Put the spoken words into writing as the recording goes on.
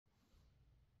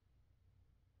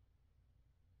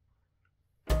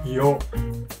Yo.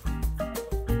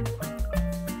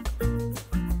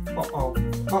 Uh-oh.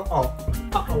 Uh-oh.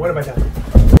 Uh-oh. What have I done?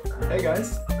 Hey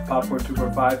guys, Popcorn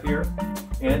 245 here,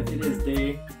 and it is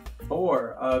day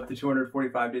 4 of the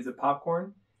 245 Days of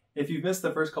Popcorn. If you've missed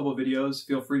the first couple of videos,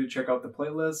 feel free to check out the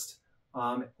playlist,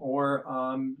 or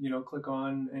click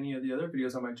on any of the other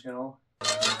videos on my channel.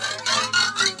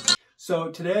 So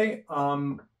today,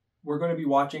 we're going to be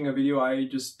watching a video I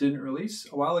just didn't release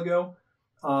a while ago.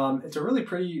 It's a really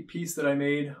pretty piece that I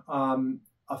made.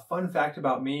 A fun fact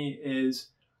about me is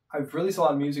I've released a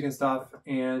lot of music and stuff,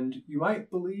 and you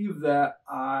might believe that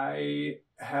I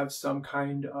have some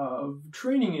kind of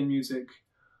training in music.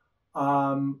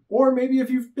 Or maybe if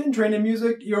you've been trained in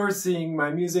music, you're seeing my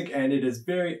music and it is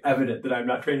very evident that I'm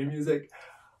not trained in music.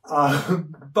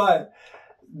 But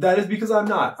that is because I'm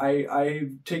not.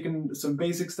 I've taken some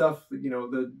basic stuff,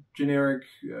 the generic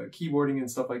keyboarding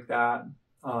and stuff like that.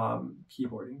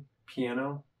 Keyboarding,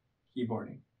 piano,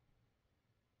 keyboarding.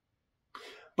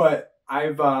 But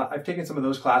I've taken some of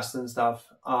those classes and stuff,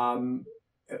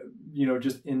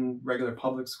 just in regular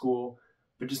public school,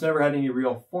 but just never had any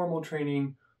real formal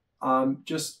training.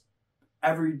 Just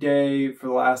every day for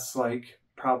the last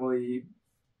probably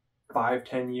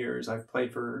 5-10 years, I've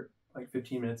played for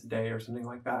 15 minutes a day or something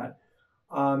like that.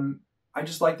 I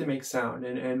just like to make sound,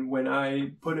 and when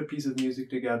I put a piece of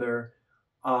music together,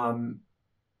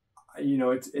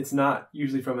 it's not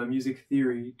usually from a music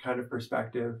theory kind of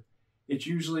perspective. It's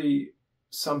usually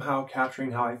somehow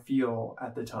capturing how I feel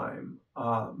at the time.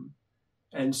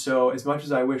 And so as much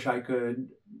as I wish I could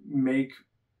make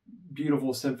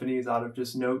beautiful symphonies out of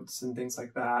just notes and things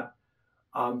like that,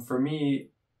 for me,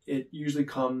 it usually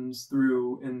comes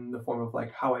through in the form of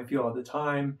how I feel at the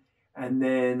time. And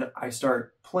then I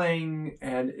start playing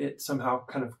and it somehow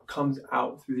kind of comes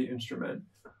out through the instrument.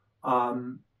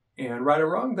 And right or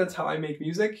wrong, that's how I make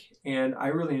music, and I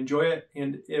really enjoy it.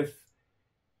 And if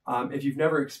you've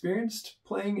never experienced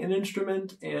playing an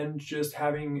instrument and just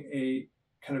having a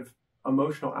kind of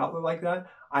emotional outlet like that,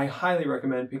 I highly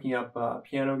recommend picking up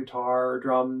piano, guitar,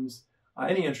 drums,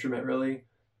 any instrument really,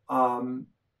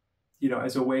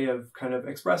 as a way of kind of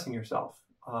expressing yourself.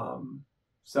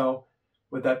 So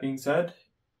with that being said,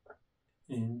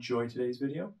 enjoy today's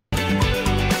video.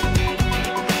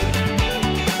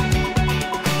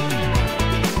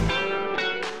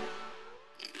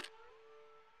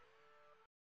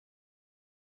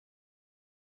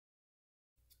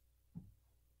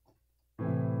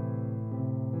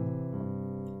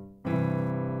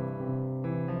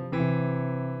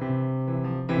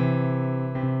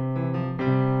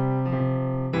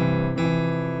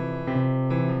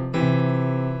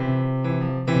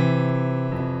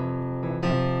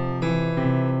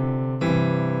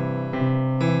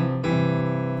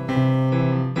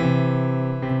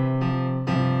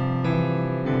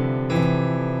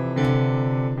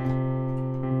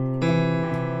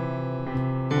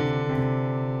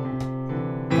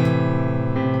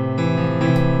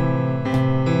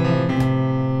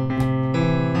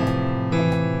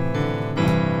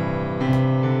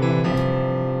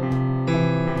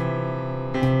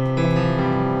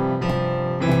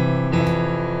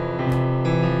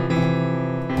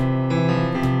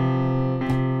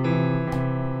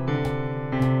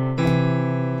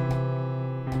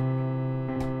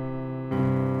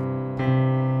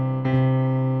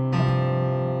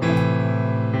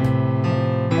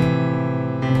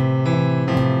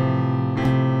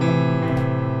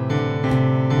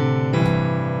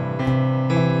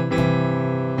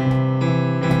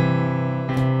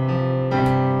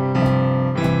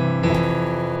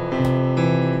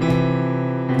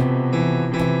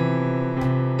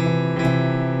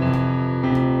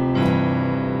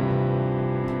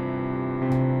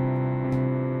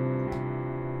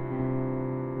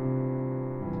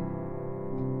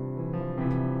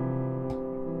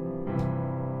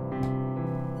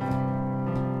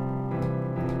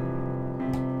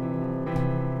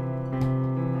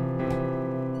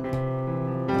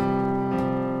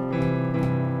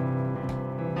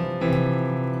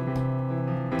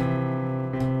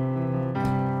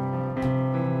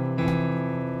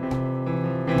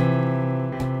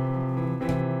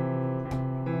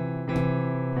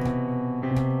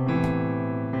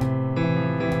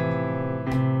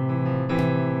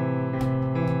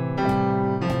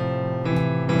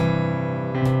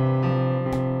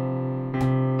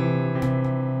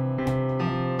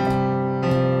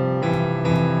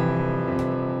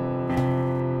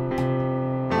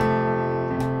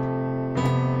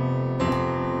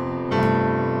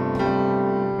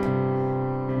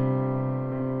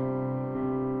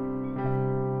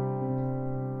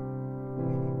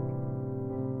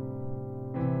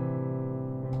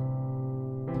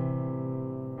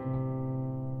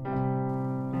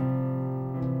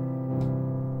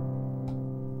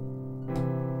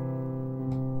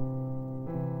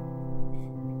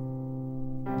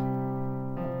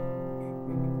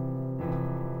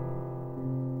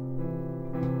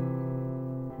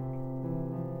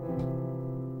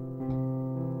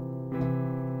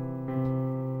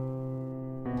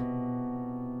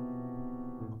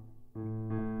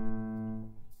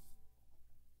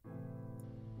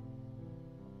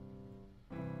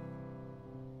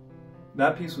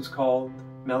 That piece was called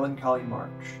Melancholy March.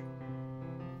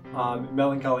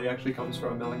 Melancholy actually comes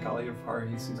from Melancholy of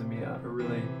Haruhi Suzumiya. I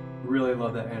really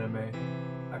love that anime.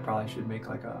 I probably should make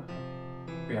like a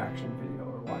reaction video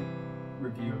or like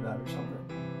review of that or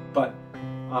something. But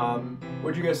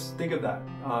what do you guys think of that?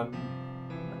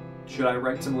 Should I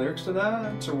write some lyrics to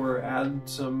that or add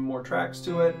some more tracks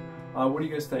to it? What do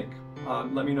you guys think?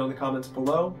 Let me know in the comments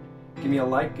below. Give me a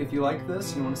like if you like this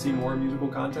and you want to see more musical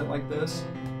content like this.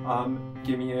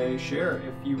 Give me a share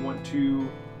if you want to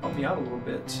help me out a little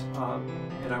bit.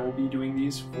 And I will be doing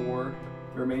these for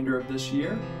the remainder of this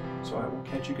year. So I will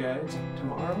catch you guys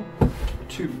tomorrow.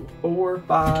 2 or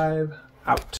 5 out.